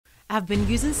I've been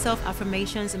using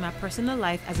self-affirmations in my personal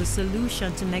life as a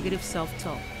solution to negative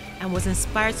self-talk and was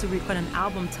inspired to record an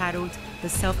album titled The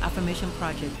Self-Affirmation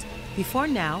Project. Before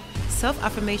now,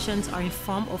 self-affirmations are in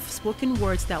form of spoken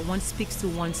words that one speaks to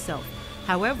oneself.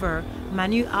 However, my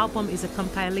new album is a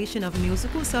compilation of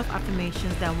musical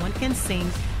self-affirmations that one can sing,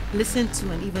 listen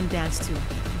to, and even dance to.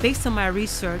 Based on my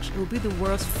research, it will be the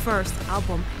world's first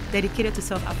album dedicated to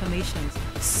self-affirmations.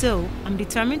 So, I'm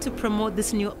determined to promote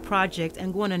this new project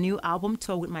and go on a new album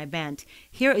tour with my band.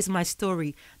 Here is my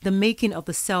story, the making of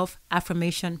the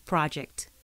Self-Affirmation Project.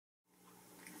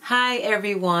 Hi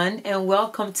everyone, and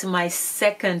welcome to my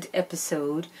second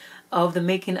episode of the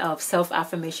making of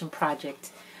Self-Affirmation Project.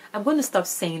 I'm going to stop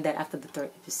saying that after the third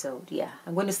episode. Yeah,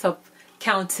 I'm going to stop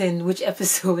counting which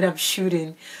episode I'm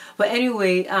shooting. But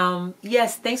anyway,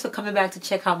 yes, thanks for coming back to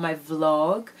check out my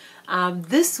vlog.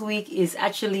 This week is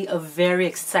actually a very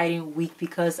exciting week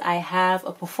because I have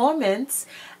a performance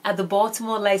at the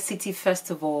Baltimore Light City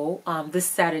Festival this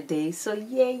Saturday. So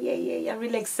yay, I'm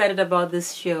really excited about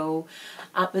this show.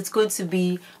 It's going to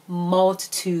be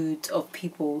multitude of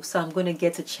people, so I'm going to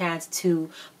get a chance to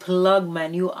plug my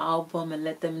new album and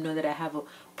let them know that I have a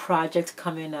project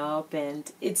coming up,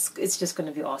 and it's just going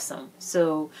to be awesome.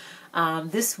 So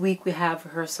this week we have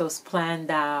rehearsals planned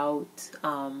out,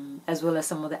 as well as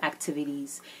some other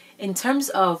activities. In terms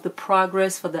of the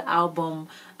progress for the album,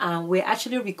 we're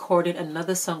actually recording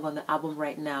another song on the album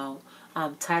right now,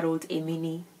 titled A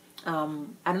Mini. I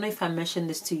don't know if I mentioned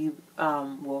this to you.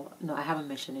 Well, no, I haven't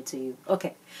mentioned it to you.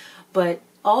 Okay, but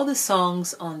all the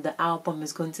songs on the album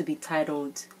is going to be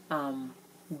titled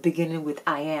beginning with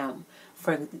I Am.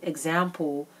 For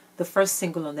example, the first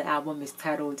single on the album is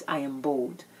titled I Am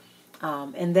Bold.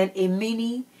 And then A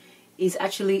Mini is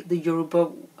actually the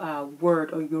Yoruba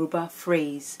word or Yoruba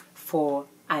phrase for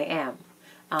I am.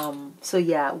 So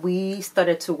yeah, we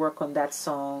started to work on that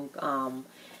song,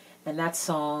 and that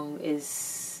song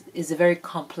is a very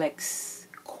complex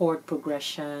chord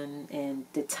progression, and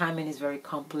the timing is very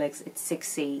complex. It's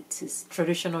 6/8. It's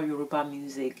traditional Yoruba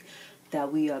music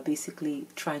that we are basically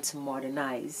trying to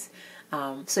modernize.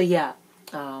 So yeah,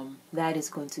 that is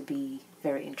going to be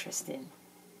very interesting.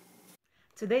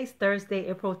 Today is Thursday,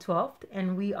 April 12th,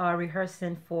 and we are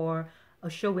rehearsing for a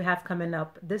show we have coming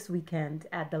up this weekend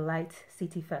at the Light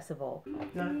City Festival.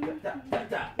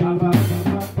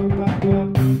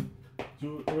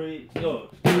 2, 3, go.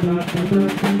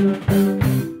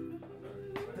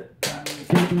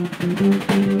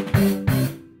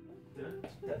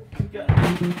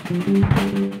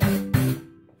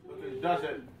 Okay, that's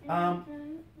it.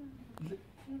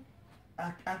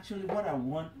 Actually, what I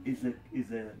want is a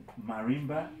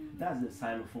marimba. That's a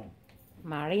xylophone.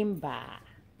 Marimba.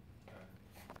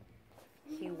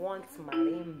 He wants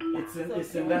marimba.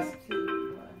 It's in that.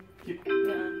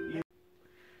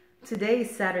 Today is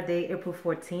Saturday, April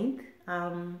 14th.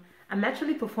 I'm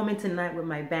actually performing tonight with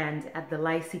my band at the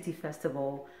Light City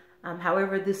Festival.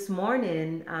 However, this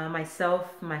morning,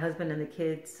 myself, my husband, and the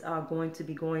kids are going to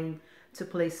be going to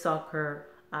play soccer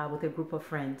with a group of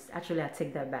friends. Actually, I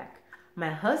take that back. My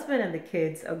husband and the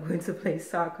kids are going to play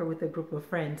soccer with a group of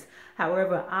friends.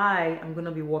 However, I am going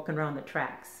to be walking around the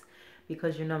tracks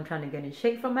because, you know, I'm trying to get in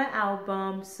shape for my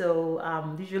album. So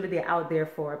usually they're out there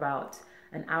for about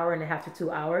an hour and a half to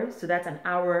 2 hours. So that's an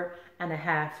hour and a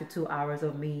half to 2 hours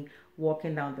of me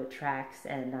walking down the tracks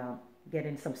and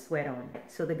getting some sweat on.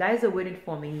 So the guys are waiting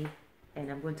for me, and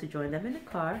I'm going to join them in the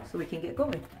car so we can get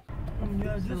going.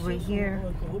 Yeah, so we're here.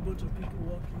 Like a whole bunch of people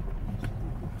walking.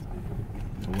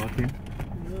 Walking?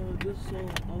 Yeah, just saw a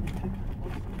whole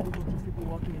bunch of people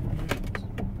walking in the distance.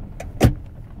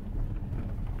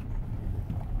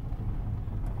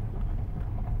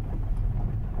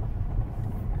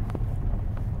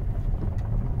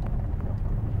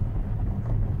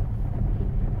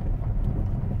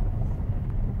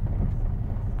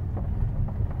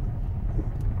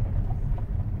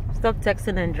 Stop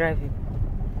texting and driving.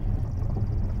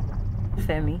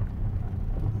 Femi.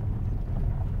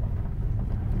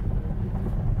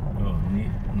 Oh,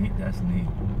 neat, that's neat.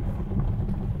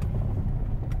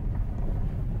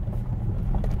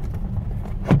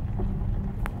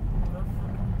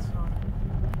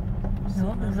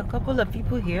 No, there's a couple of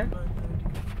people here.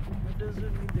 That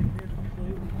doesn't mean they made a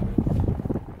play.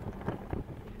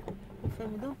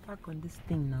 Femi, don't park on this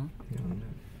thing now.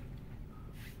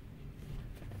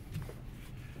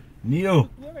 Neo!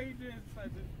 What are you doing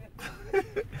inside this?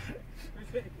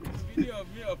 Video of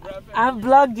me or Brad? I'm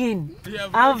vlogging.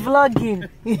 I'm vlogging.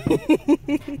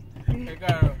 Hey,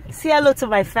 Carol. Say hello to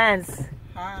my fans.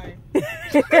 Hi. Make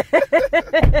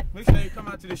sure you come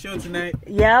out to the show tonight.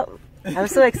 Yep. I'm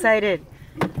so excited.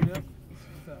 Yep.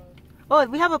 Oh,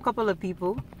 we have a couple of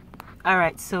people. All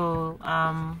right, so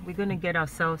we're gonna get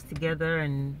ourselves together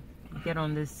and get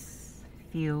on this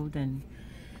field and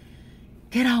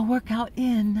get our workout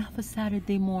in for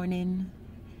Saturday morning.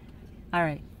 All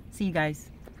right, see you guys.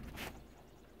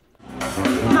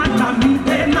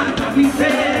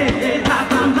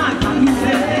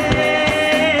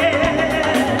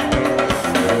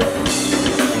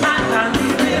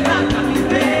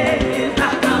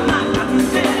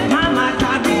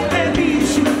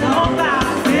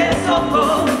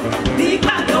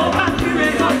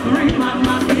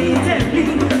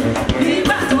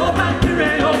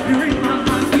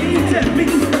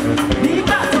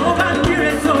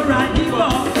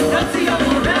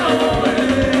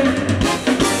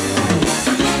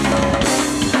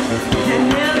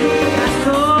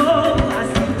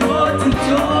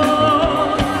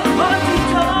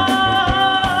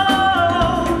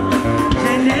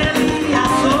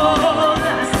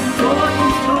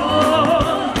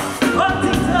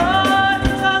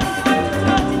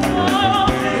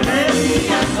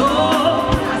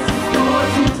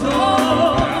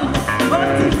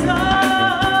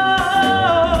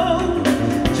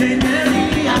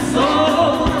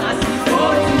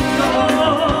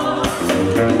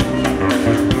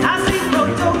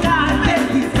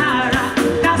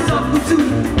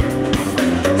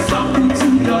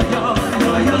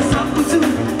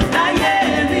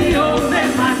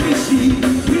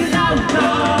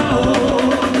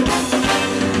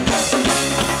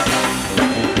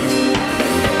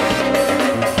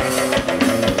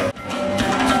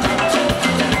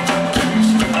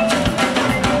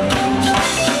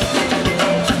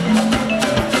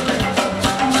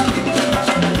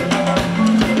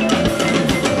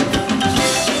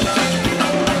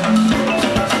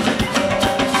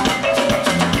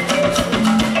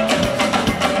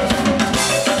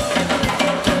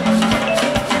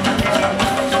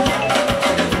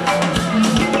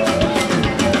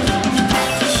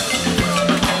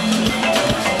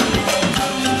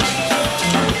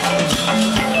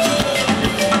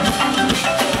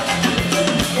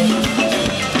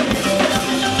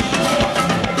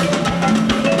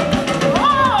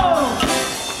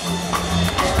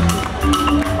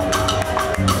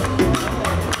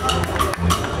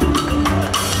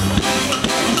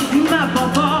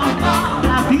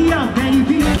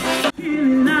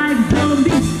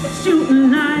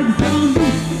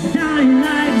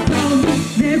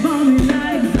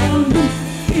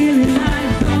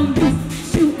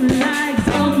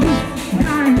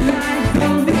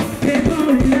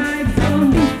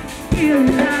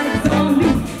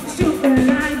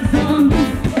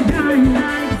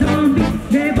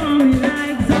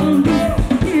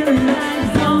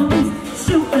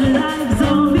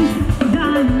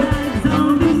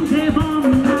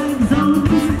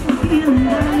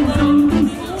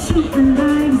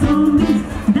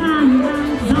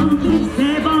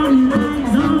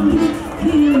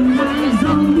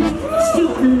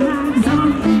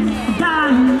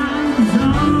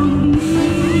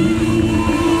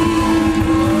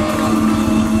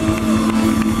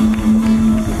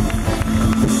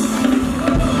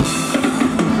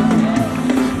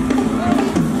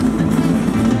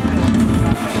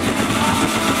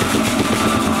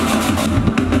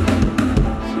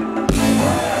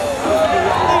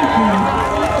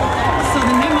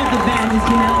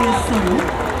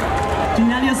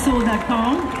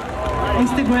 Janeliasoul.com,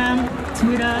 Instagram,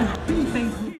 Twitter,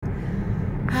 Facebook.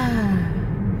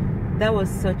 That was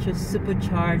such a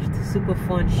supercharged, super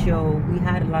fun show. We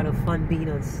had a lot of fun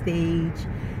being on stage,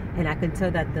 and I can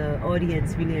tell that the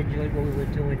audience really enjoyed what we were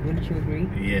doing. Wouldn't you agree?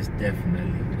 Yes,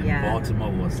 definitely. And Yeah.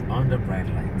 Baltimore was under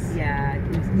bright lights. Yeah,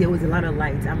 there was a lot of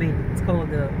lights. I mean, it's called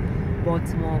the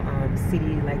Baltimore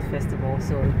City Light Festival,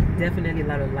 so definitely a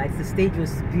lot of lights. The stage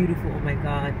was beautiful. Oh my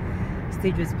God, the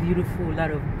stage was beautiful. A lot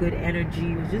of good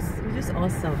energy. It was just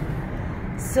awesome.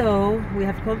 So we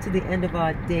have come to the end of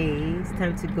our day. It's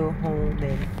time to go home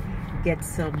and get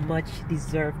some much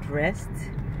deserved rest.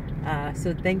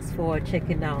 So thanks for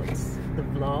checking out the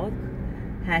vlog.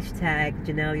 Hashtag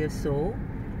Janeliasoul.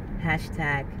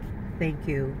 Hashtag thank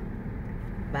you.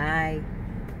 Bye.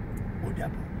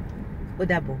 Odabo.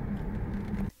 Odabo.